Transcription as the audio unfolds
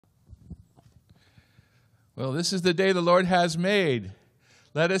Well, this is the day the Lord has made.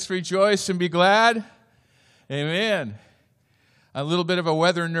 Let us rejoice and be glad. Amen. I'm a little bit of a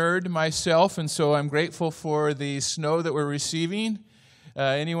weather nerd myself, and so I'm grateful for the snow that we're receiving.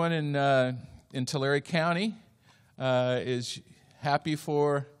 Anyone in Tulare County is happy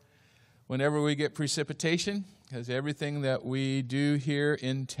for whenever we get precipitation, because everything that we do here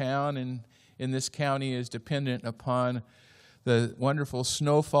in town and in this county is dependent upon the wonderful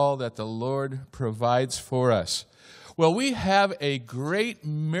snowfall that the Lord provides for us. Well, we have a great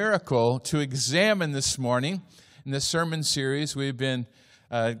miracle to examine this morning. In this sermon series, we've been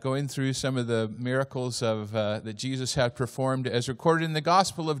going through some of the miracles that Jesus had performed as recorded in the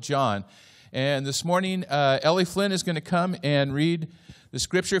Gospel of John. And this morning, Ellie Flynn is going to come and read the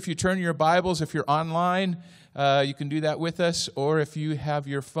Scripture. If you turn your Bibles, if you're online, you can do that with us. Or if you have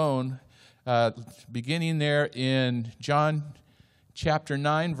your phone, beginning there in John chapter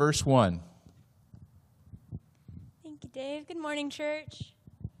 9, verse 1. Thank you, Dave. Good morning, church.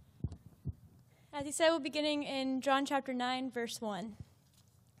 As he said, we'll be beginning in John chapter 9, verse 1.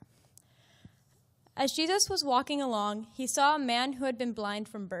 As Jesus was walking along, he saw a man who had been blind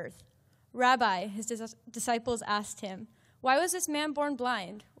from birth. Rabbi, his disciples asked him, "Why was this man born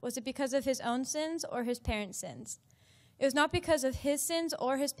blind? Was it because of his own sins or his parents' sins?" "It was not because of his sins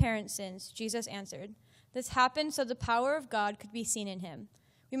or his parents' sins," Jesus answered. "This happened so the power of God could be seen in him.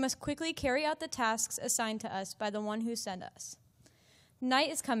 We must quickly carry out the tasks assigned to us by the one who sent us.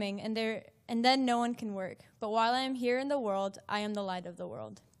 Night is coming, and then no one can work. But while I am here in the world, I am the light of the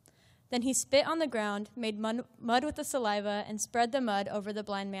world." Then he spit on the ground, made mud with the saliva, and spread the mud over the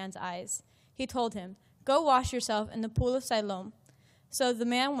blind man's eyes. He told him, "Go wash yourself in the pool of Siloam." So the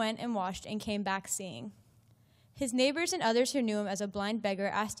man went and washed and came back seeing. His neighbors and others who knew him as a blind beggar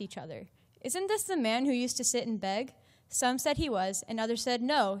asked each other, "Isn't this the man who used to sit and beg?" Some said he was, and others said,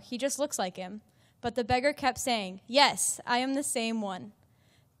 "No, he just looks like him." But the beggar kept saying, "Yes, I am the same one."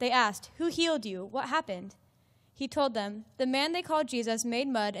 They asked, "Who healed you? What happened?" He told them, "The man they called Jesus made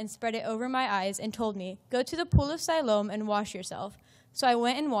mud and spread it over my eyes and told me, 'Go to the pool of Siloam and wash yourself.' So I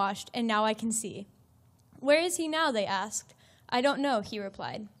went and washed, and now I can see." "Where is he now?" they asked. "I don't know," he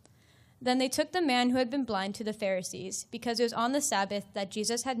replied. Then they took the man who had been blind to the Pharisees, because it was on the Sabbath that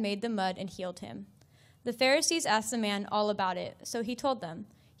Jesus had made the mud and healed him. The Pharisees asked the man all about it, so he told them,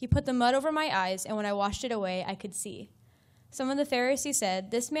 "He put the mud over my eyes, and when I washed it away, I could see." Some of the Pharisees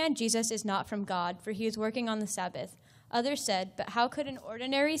said, "This man Jesus is not from God, for he is working on the Sabbath." Others said, "But how could an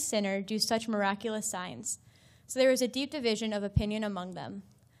ordinary sinner do such miraculous signs?" So there was a deep division of opinion among them.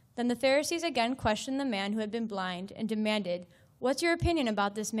 Then the Pharisees again questioned the man who had been blind and demanded, "What's your opinion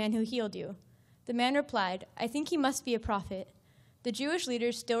about this man who healed you?" The man replied, "I think he must be a prophet." The Jewish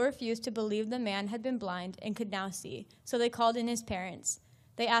leaders still refused to believe the man had been blind and could now see, so they called in his parents.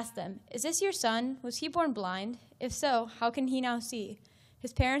 They asked them, "Is this your son? Was he born blind? If so, how can he now see?"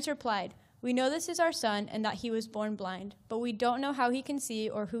 His parents replied, "We know this is our son and that he was born blind, but we don't know how he can see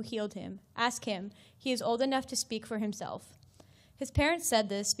or who healed him. Ask him. He is old enough to speak for himself." His parents said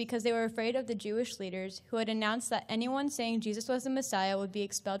this because they were afraid of the Jewish leaders who had announced that anyone saying Jesus was the Messiah would be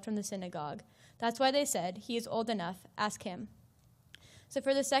expelled from the synagogue. That's why they said, "He is old enough. Ask him." So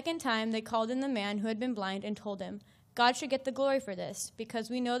for the second time, they called in the man who had been blind and told him, "God should get the glory for this, because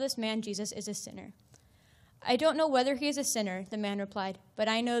we know this man Jesus is a sinner." "I don't know whether he is a sinner," the man replied, "but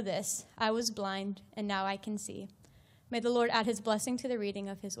I know this. I was blind, and now I can see." May the Lord add his blessing to the reading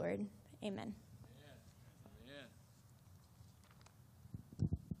of his word. Amen.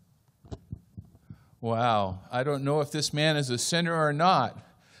 Wow. I don't know if this man is a sinner or not,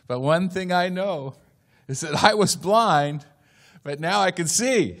 but one thing I know is that I was blind, but now I can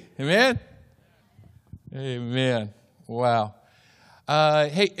see. Amen? Amen. Wow.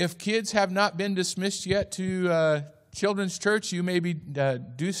 Hey, if kids have not been dismissed yet to Children's Church, you maybe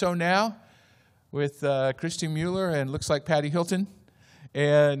do so now with Christy Mueller and looks like Patty Hilton.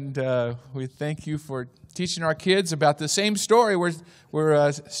 And we thank you for teaching our kids about the same story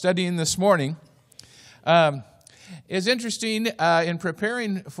we're studying this morning. It's interesting, in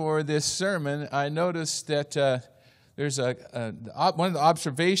preparing for this sermon, I noticed that there's one of the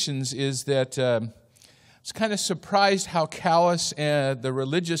observations is that I was kind of surprised how callous the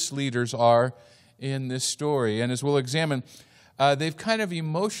religious leaders are in this story. And as we'll examine, they've kind of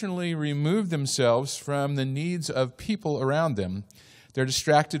emotionally removed themselves from the needs of people around them. They're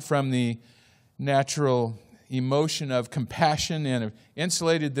distracted from the natural emotion of compassion and have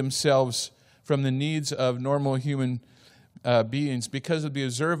insulated themselves from the needs of normal human beings because of the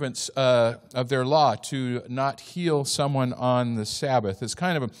observance of their law to not heal someone on the Sabbath. It's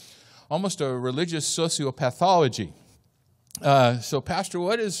kind of almost a religious sociopathology. So, Pastor,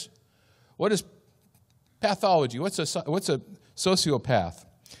 what is Pathology. What's a sociopath?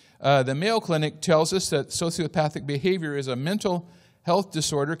 The Mayo Clinic tells us that sociopathic behavior is a mental health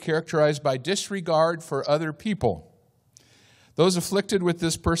disorder characterized by disregard for other people. Those afflicted with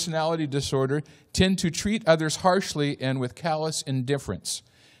this personality disorder tend to treat others harshly and with callous indifference.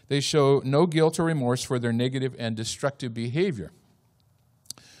 They show no guilt or remorse for their negative and destructive behavior.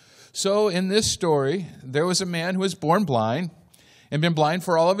 So in this story, there was a man who was born blind and been blind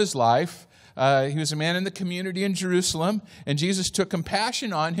for all of his life. He was a man in the community in Jerusalem, and Jesus took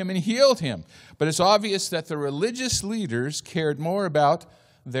compassion on him and healed him. But it's obvious that the religious leaders cared more about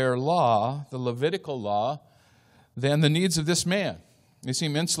their law, the Levitical law, than the needs of this man. They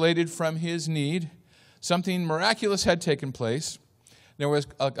seemed insulated from his need. Something miraculous had taken place. There was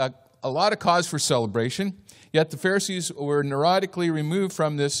a lot of cause for celebration, yet the Pharisees were neurotically removed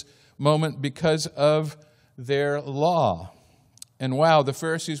from this moment because of their law. And wow, the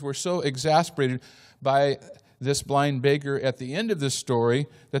Pharisees were so exasperated by this blind beggar at the end of this story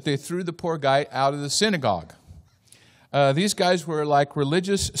that they threw the poor guy out of the synagogue. These guys were like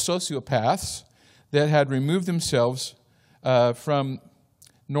religious sociopaths that had removed themselves from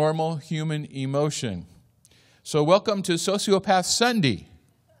normal human emotion. So welcome to Sociopath Sunday,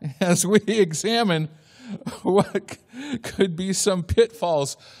 as we examine what could be some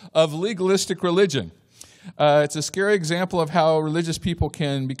pitfalls of legalistic religion. It's a scary example of how religious people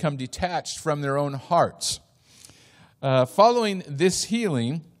can become detached from their own hearts. Following this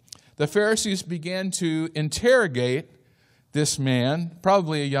healing, the Pharisees began to interrogate this man,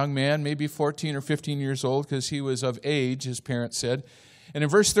 probably a young man, maybe 14 or 15 years old, because he was of age, his parents said. And in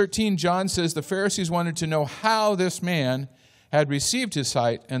verse 13, John says the Pharisees wanted to know how this man had received his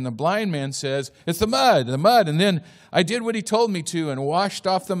sight. And the blind man says, it's the mud. And then I did what he told me to and washed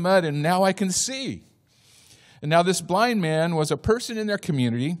off the mud, and now I can see. And now this blind man was a person in their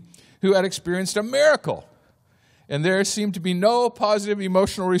community who had experienced a miracle. And there seemed to be no positive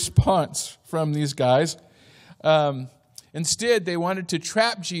emotional response from these guys. Instead, they wanted to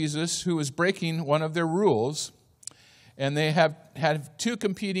trap Jesus, who was breaking one of their rules. And they have two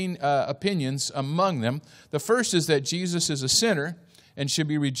competing opinions among them. The first is that Jesus is a sinner and should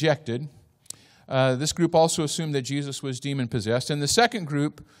be rejected. This group also assumed that Jesus was demon-possessed. And the second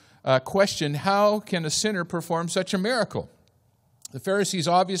group questioned, how can a sinner perform such a miracle? The Pharisees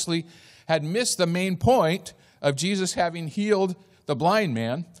obviously had missed the main point of Jesus having healed the blind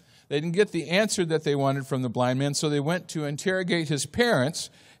man. They didn't get the answer that they wanted from the blind man, so they went to interrogate his parents.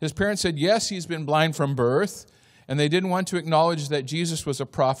 His parents said, yes, he's been blind from birth, and they didn't want to acknowledge that Jesus was a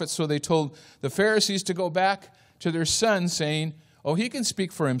prophet, so they told the Pharisees to go back to their son, saying, oh, he can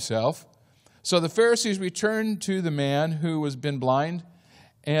speak for himself. So the Pharisees returned to the man who was been blind,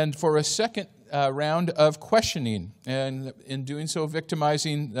 and for a second round of questioning, and in doing so,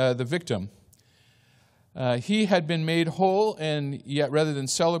 victimizing the victim. He had been made whole, and yet rather than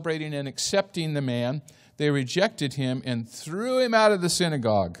celebrating and accepting the man, they rejected him and threw him out of the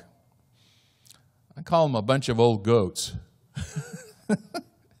synagogue. I call them a bunch of old goats.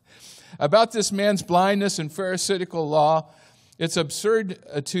 About this man's blindness and Pharisaical law, it's absurd,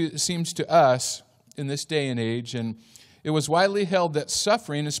 seems to us in this day and age, and it was widely held that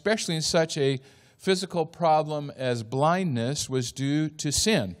suffering, especially in such a physical problem as blindness, was due to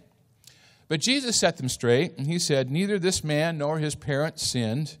sin. But Jesus set them straight, and he said, neither this man nor his parents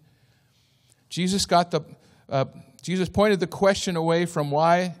sinned. Jesus pointed the question away from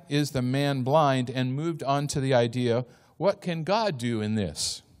why is the man blind and moved on to the idea, what can God do in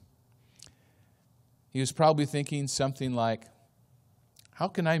this? He was probably thinking something like, how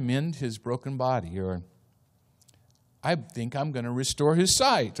can I mend his broken body? Or I think I'm going to restore his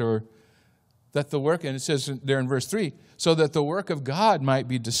sight. Or that the work, and it says there in verse 3, so that the work of God might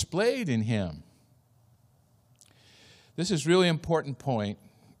be displayed in him. This is a really important point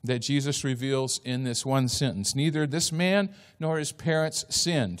that Jesus reveals in this one sentence. Neither this man nor his parents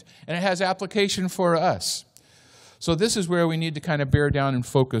sinned. And it has application for us. So this is where we need to kind of bear down and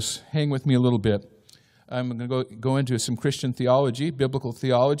focus. Hang with me a little bit. I'm going to go into some Christian theology. Biblical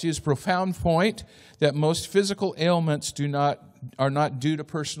theology is a profound point that most physical ailments are not due to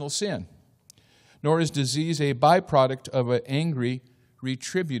personal sin, nor is disease a byproduct of an angry,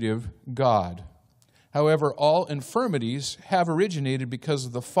 retributive God. However, all infirmities have originated because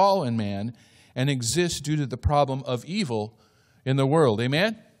of the fall in man and exist due to the problem of evil in the world.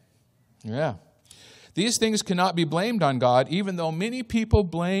 Amen? Yeah. These things cannot be blamed on God, even though many people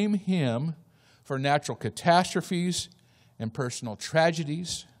blame him for natural catastrophes and personal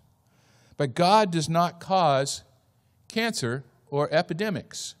tragedies. But God does not cause cancer or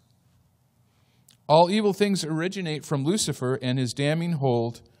epidemics. All evil things originate from Lucifer and his damning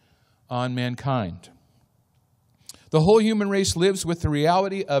hold on mankind. The whole human race lives with the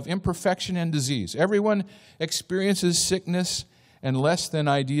reality of imperfection and disease. Everyone experiences sickness and less than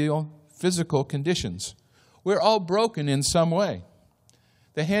ideal physical conditions. We're all broken in some way.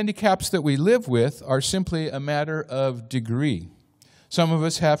 The handicaps that we live with are simply a matter of degree. Some of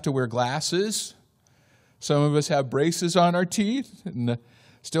us have to wear glasses. Some of us have braces on our teeth. And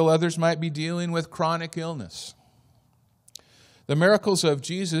still others might be dealing with chronic illness. The miracles of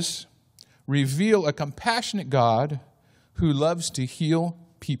Jesus reveal a compassionate God who loves to heal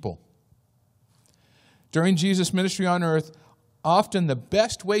people. During Jesus' ministry on earth, often the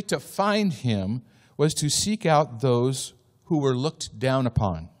best way to find him was to seek out those who were looked down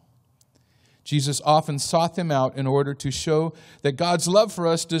upon. Jesus often sought them out in order to show that God's love for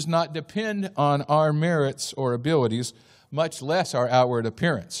us does not depend on our merits or abilities, much less our outward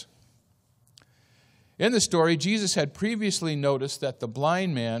appearance. In the story, Jesus had previously noticed that the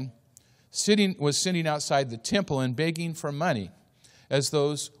blind man was sitting outside the temple and begging for money, as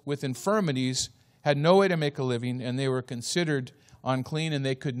those with infirmities had no way to make a living and they were considered unclean and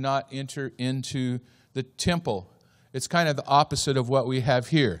they could not enter into the temple. It's kind of the opposite of what we have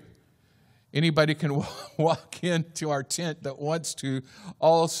here. Anybody can walk into our tent that wants to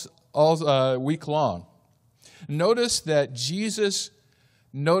all week long. Notice that Jesus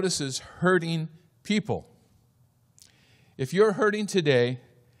notices hurting people. If you're hurting today,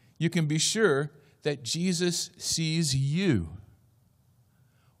 you can be sure that Jesus sees you.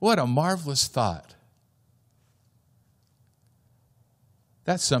 What a marvelous thought.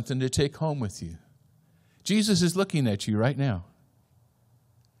 That's something to take home with you. Jesus is looking at you right now,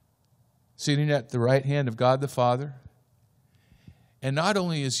 sitting at the right hand of God the Father. And not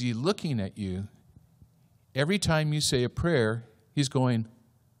only is he looking at you, every time you say a prayer, he's going,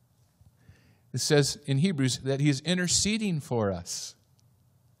 it says in Hebrews that he is interceding for us.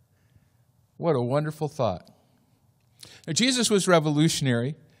 What a wonderful thought. Now, Jesus was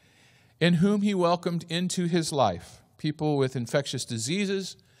revolutionary in whom he welcomed into his life people with infectious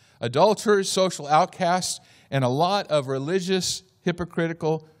diseases, adulterers, social outcasts, and a lot of religious,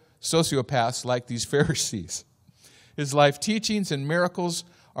 hypocritical sociopaths like these Pharisees. His life teachings and miracles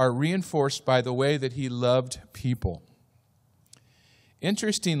are reinforced by the way that he loved people.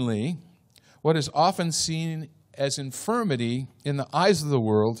 Interestingly, what is often seen as infirmity in the eyes of the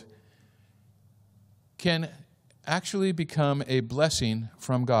world can actually become a blessing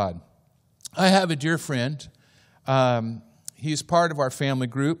from God. I have a dear friend. He's part of our family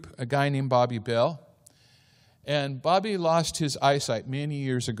group, a guy named Bobby Bell. And Bobby lost his eyesight many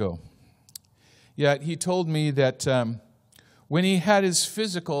years ago. Yet he told me that when he had his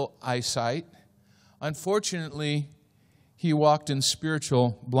physical eyesight, unfortunately, he walked in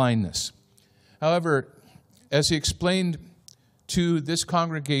spiritual blindness. However, as he explained to this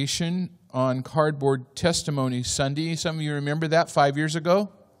congregation on Cardboard Testimony Sunday, some of you remember that 5 years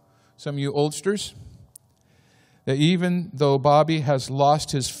ago, some of you oldsters, that even though Bobby has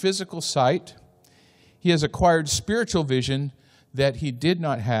lost his physical sight, he has acquired spiritual vision that he did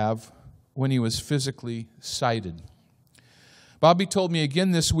not have when he was physically sighted. Bobby told me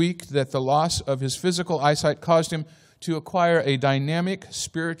again this week that the loss of his physical eyesight caused him to acquire a dynamic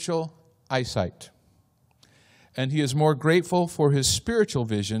spiritual eyesight. And he is more grateful for his spiritual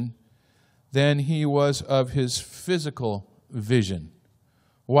vision than he was of his physical vision.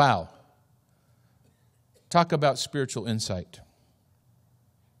 Wow. Talk about spiritual insight.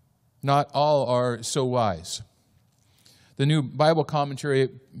 Not all are so wise. The New Bible Commentary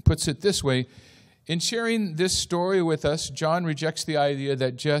puts it this way: in sharing this story with us, John rejects the idea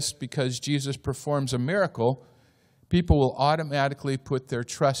that just because Jesus performs a miracle, people will automatically put their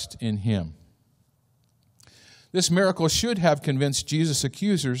trust in him. This miracle should have convinced Jesus'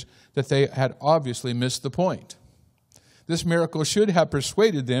 accusers that they had obviously missed the point. This miracle should have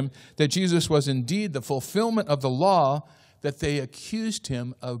persuaded them that Jesus was indeed the fulfillment of the law that they accused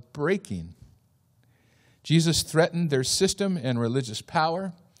him of breaking. Jesus threatened their system and religious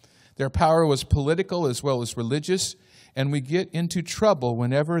power. Their power was political as well as religious, and we get into trouble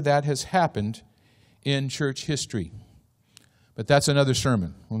whenever that has happened in church history. But that's another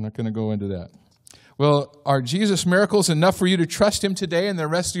sermon. We're not going to go into that. Well, are Jesus' miracles enough for you to trust him today and the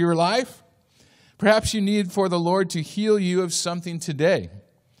rest of your life? Perhaps you need for the Lord to heal you of something today.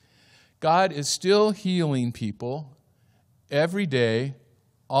 God is still healing people every day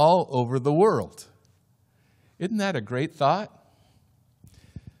all over the world. Isn't that a great thought?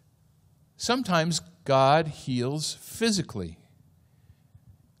 Sometimes God heals physically.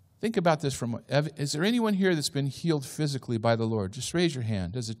 Think about this is there anyone here that's been healed physically by the Lord? Just raise your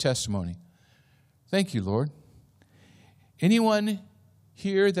hand as a testimony. Thank you, Lord. Anyone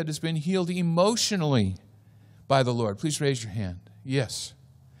here that has been healed emotionally by the Lord? Please raise your hand. Yes.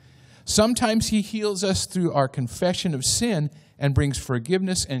 Sometimes he heals us through our confession of sin and brings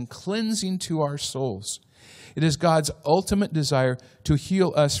forgiveness and cleansing to our souls. It is God's ultimate desire to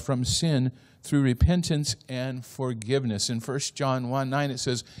heal us from sin through repentance and forgiveness. In 1 John 1:9 it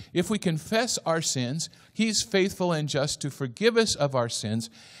says, if we confess our sins, he's faithful and just to forgive us of our sins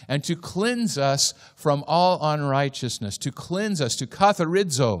and to cleanse us from all unrighteousness, to cleanse us, to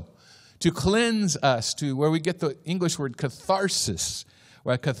katharizo, to cleanse us, to where we get the English word catharsis,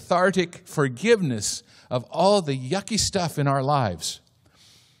 or a cathartic forgiveness of all the yucky stuff in our lives.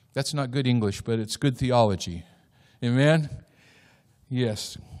 That's not good English, but it's good theology. Amen?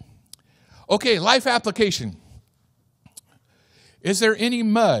 Yes. Okay, life application. Is there any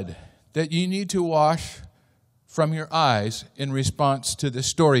mud that you need to wash from your eyes in response to this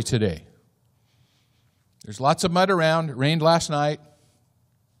story today? There's lots of mud around. It rained last night.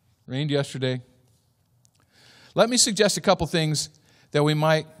 Rained yesterday. Let me suggest a couple things that we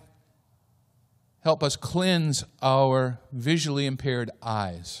might help us cleanse our visually impaired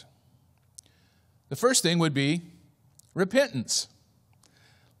eyes. The first thing would be repentance.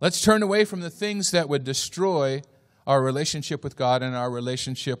 Let's turn away from the things that would destroy our relationship with God and our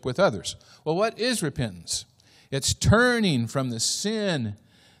relationship with others. Well, what is repentance? It's turning from the sin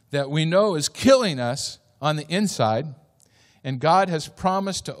that we know is killing us on the inside, and God has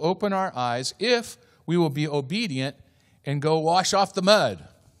promised to open our eyes if we will be obedient and go wash off the mud.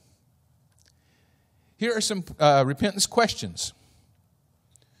 Here are some repentance questions.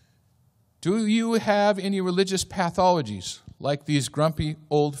 Do you have any religious pathologies like these grumpy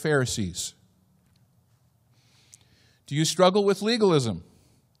old Pharisees? Do you struggle with legalism,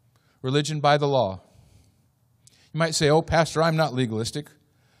 religion by the law? You might say, oh, Pastor, I'm not legalistic.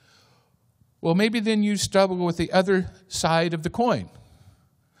 Well, maybe then you struggle with the other side of the coin.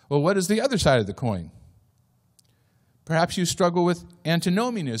 Well, what is the other side of the coin? Perhaps you struggle with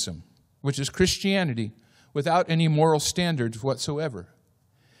antinomianism, which is Christianity without any moral standards whatsoever.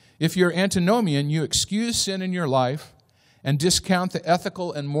 If you're antinomian, you excuse sin in your life and discount the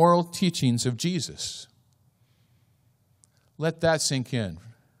ethical and moral teachings of Jesus. Let that sink in.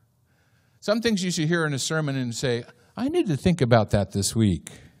 Some things you should hear in a sermon and say, I need to think about that this week.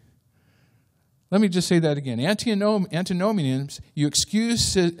 Let me just say that again. Antinomians, you excuse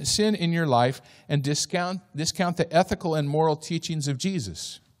sin in your life and discount the ethical and moral teachings of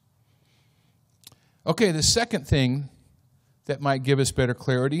Jesus. Okay, the second thing that might give us better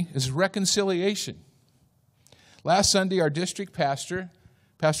clarity is reconciliation. Last Sunday, our district pastor,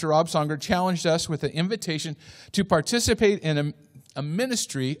 Pastor Rob Songer, challenged us with an invitation to participate in a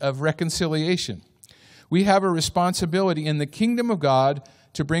ministry of reconciliation. We have a responsibility in the kingdom of God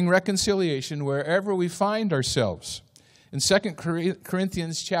to bring reconciliation wherever we find ourselves. In 2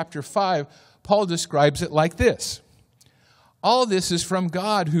 Corinthians chapter 5, Paul describes it like this. All this is from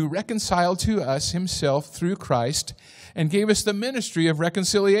God who reconciled to us himself through Christ and gave us the ministry of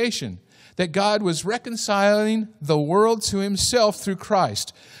reconciliation, that God was reconciling the world to himself through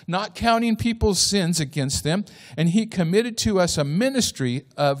Christ, not counting people's sins against them, and he committed to us a ministry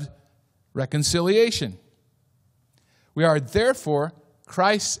of reconciliation. We are therefore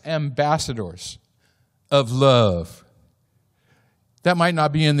Christ's ambassadors of love. That might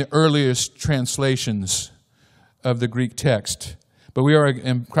not be in the earliest translations of the Greek text, but we are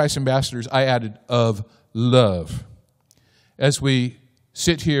Christ's ambassadors, I added, of love. As we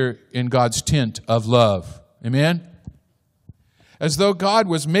sit here in God's tent of love. Amen? As though God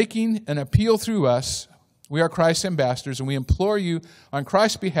was making an appeal through us, we are Christ's ambassadors, and we implore you on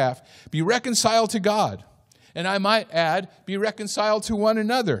Christ's behalf, be reconciled to God. And I might add, be reconciled to one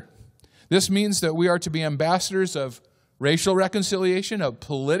another. This means that we are to be ambassadors of racial reconciliation, of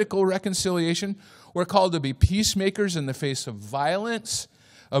political reconciliation. We're called to be peacemakers in the face of violence,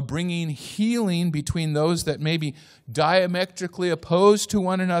 of bringing healing between those that may be diametrically opposed to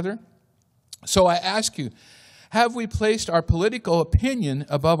one another. So I ask you, have we placed our political opinion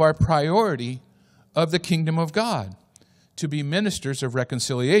above our priority of the kingdom of God, to be ministers of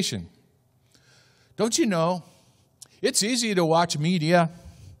reconciliation? Don't you know, it's easy to watch media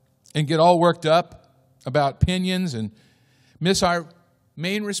and get all worked up about opinions and miss our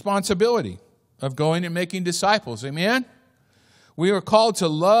main responsibility of going and making disciples. Amen? We are called to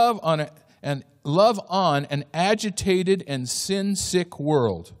love on an agitated and sin-sick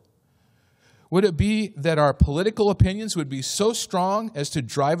world. Would it be that our political opinions would be so strong as to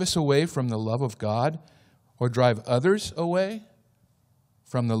drive us away from the love of God, or drive others away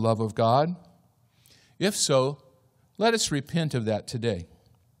from the love of God? If so, let us repent of that today.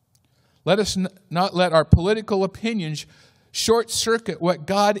 Let us not let our political opinions short-circuit what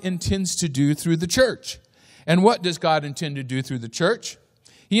God intends to do through the church. And what does God intend to do through the church?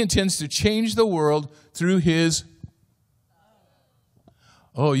 He intends to change the world through His...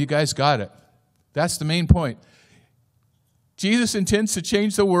 Oh, you guys got it. That's the main point. Jesus intends to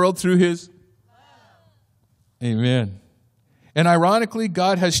change the world through His... Amen. And ironically,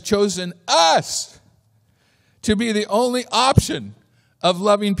 God has chosen us to be the only option of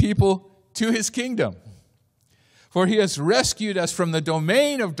loving people to His kingdom. For He has rescued us from the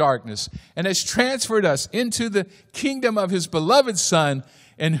domain of darkness and has transferred us into the kingdom of His beloved Son,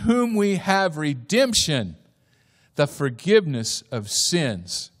 in whom we have redemption, the forgiveness of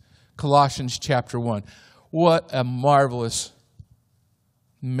sins. Colossians chapter 1. What a marvelous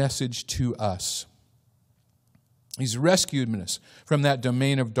message to us. He's rescued us from that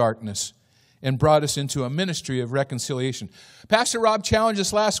domain of darkness and brought us into a ministry of reconciliation. Pastor Rob challenged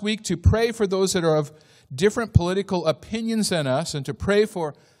us last week to pray for those that are of different political opinions than us, and to pray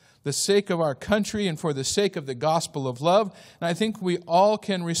for the sake of our country and for the sake of the gospel of love. And I think we all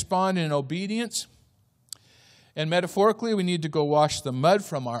can respond in obedience. And metaphorically, we need to go wash the mud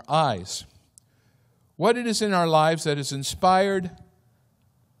from our eyes. What it is in our lives that has inspired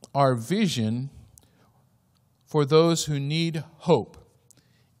our vision for those who need hope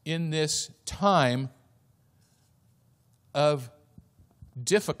in this time of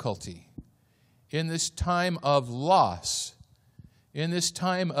difficulty, in this time of loss, in this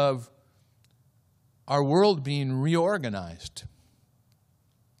time of our world being reorganized.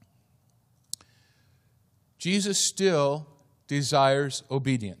 Jesus still desires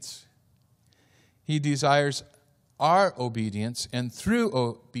obedience. He desires our obedience, and through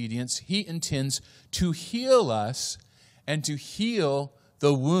obedience, He intends to heal us and to heal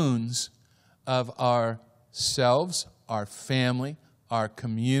the wounds of ourselves, our family, our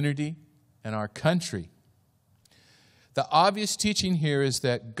community, and our country. The obvious teaching here is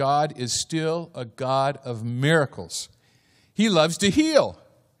that God is still a God of miracles. He loves to heal.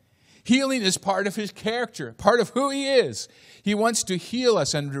 Healing is part of His character, part of who He is. He wants to heal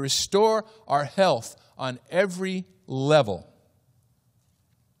us and to restore our health on every level.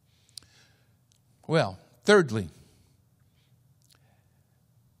 Well, thirdly,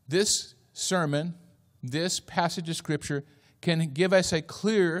 this sermon, this passage of Scripture can give us a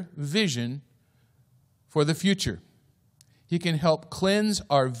clear vision for the future. He can help cleanse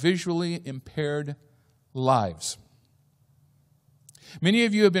our visually impaired lives. Many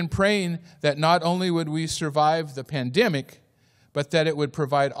of you have been praying that not only would we survive the pandemic, but that it would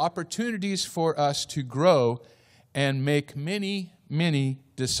provide opportunities for us to grow and make many, many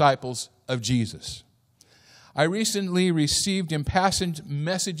disciples of Jesus. I recently received impassioned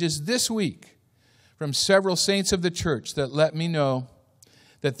messages this week from several saints of the church that let me know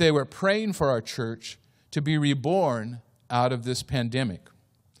that they were praying for our church to be reborn out of this pandemic.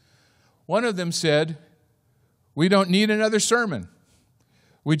 One of them said, "We don't need another sermon.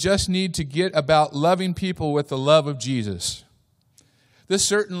 We just need to get about loving people with the love of Jesus." This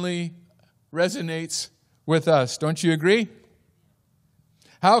certainly resonates with us. Don't you agree?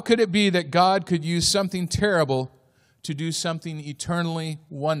 How could it be that God could use something terrible to do something eternally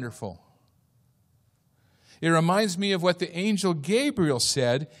wonderful? It reminds me of what the angel Gabriel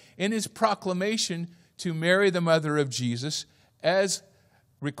said in his proclamation to Mary, the mother of Jesus, as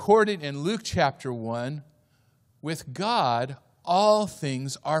recorded in Luke chapter 1, "With God, all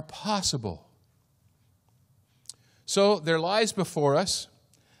things are possible." So there lies before us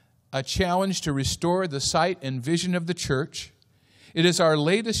a challenge to restore the sight and vision of the church. It is our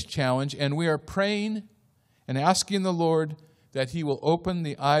latest challenge, and we are praying and asking the Lord that He will open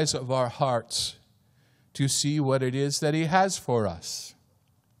the eyes of our hearts to see what it is that He has for us.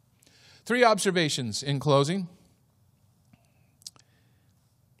 3 observations in closing.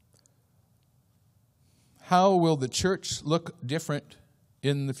 How will the church look different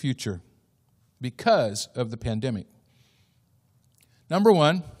in the future because of the pandemic? Number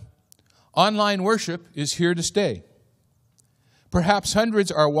 1, online worship is here to stay. Perhaps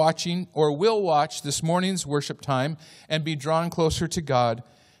hundreds are watching or will watch this morning's worship time and be drawn closer to God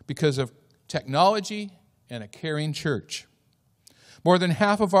because of technology and a caring church. More than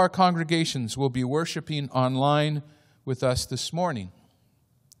half of our congregations will be worshiping online with us this morning.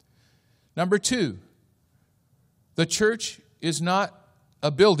 Number 2, the church is not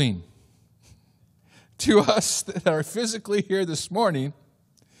a building. To us that are physically here this morning,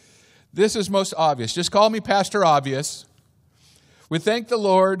 this is most obvious. Just call me Pastor Obvious. We thank the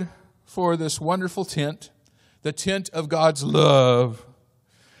Lord for this wonderful tent, the tent of God's love.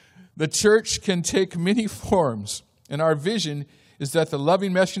 The church can take many forms, and our vision is that the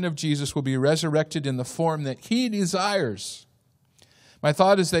loving mission of Jesus will be resurrected in the form that He desires. My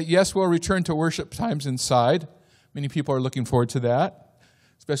thought is that, yes, we'll return to worship times inside. Many people are looking forward to that,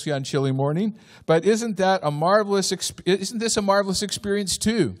 especially on chilly morning. But isn't this a marvelous experience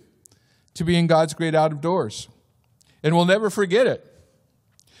too, to be in God's great out of doors? And we'll never forget it.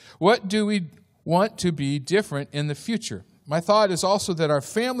 What do we want to be different in the future? My thought is also that our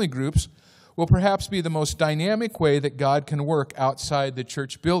family groups will perhaps be the most dynamic way that God can work outside the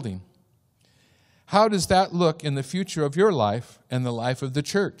church building. How does that look in the future of your life and the life of the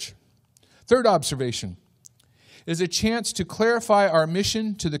church? Third observation is a chance to clarify our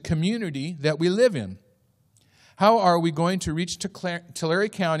mission to the community that we live in. How are we going to reach Tulare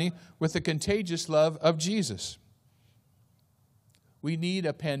County with the contagious love of Jesus? We need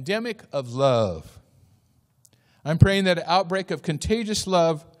a pandemic of love. I'm praying that an outbreak of contagious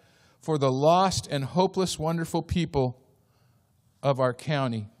love for the lost and hopeless, wonderful people of our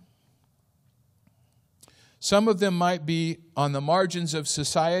county. Some of them might be on the margins of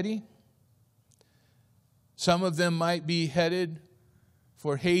society. Some of them might be headed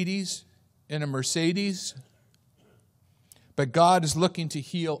for Hades in a Mercedes. But God is looking to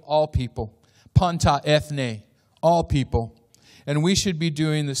heal all people. Panta ethne, all people. And we should be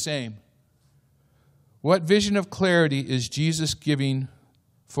doing the same. What vision of clarity is Jesus giving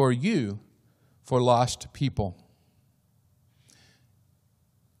for you, for lost people?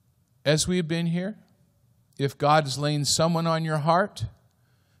 As we've been here, if God is laying someone on your heart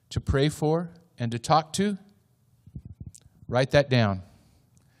to pray for and to talk to, write that down.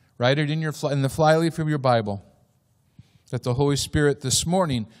 Write it in the flyleaf of your Bible, that the Holy Spirit this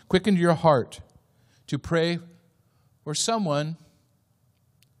morning quickened your heart to pray for someone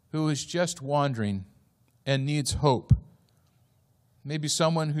who is just wandering and needs hope. Maybe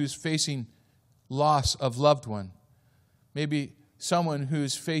someone who's facing loss of loved one. Maybe someone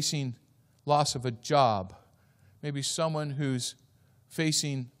who's facing loss of a job. Maybe someone who's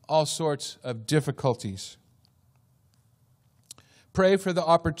facing all sorts of difficulties. Pray for the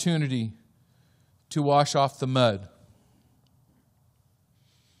opportunity to wash off the mud.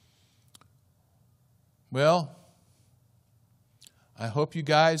 Well, I hope you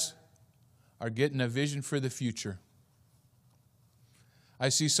guys are getting a vision for the future. I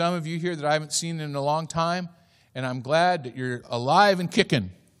see some of you here that I haven't seen in a long time, and I'm glad that you're alive and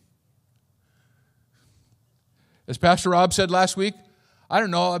kicking. As Pastor Rob said last week, I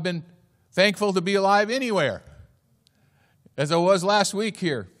don't know, I've been thankful to be alive anywhere, as I was last week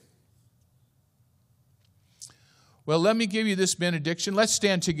here. Well, let me give you this benediction. Let's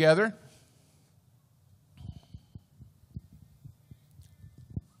stand together.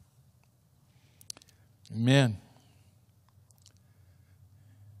 Amen.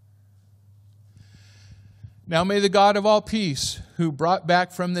 Now may the God of all peace, who brought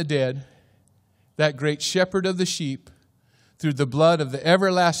back from the dead that great shepherd of the sheep through the blood of the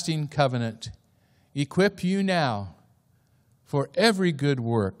everlasting covenant, equip you now for every good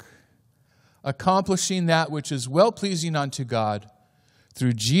work, accomplishing that which is well-pleasing unto God,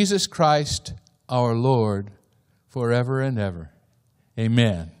 through Jesus Christ our Lord, forever and ever.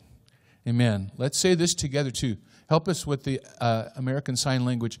 Amen. Amen. Let's say this together too. Help us with the American Sign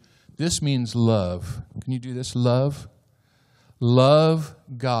Language. This means love. Can you do this? Love. Love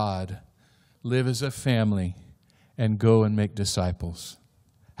God. Live as a family and go and make disciples.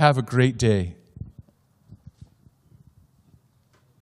 Have a great day.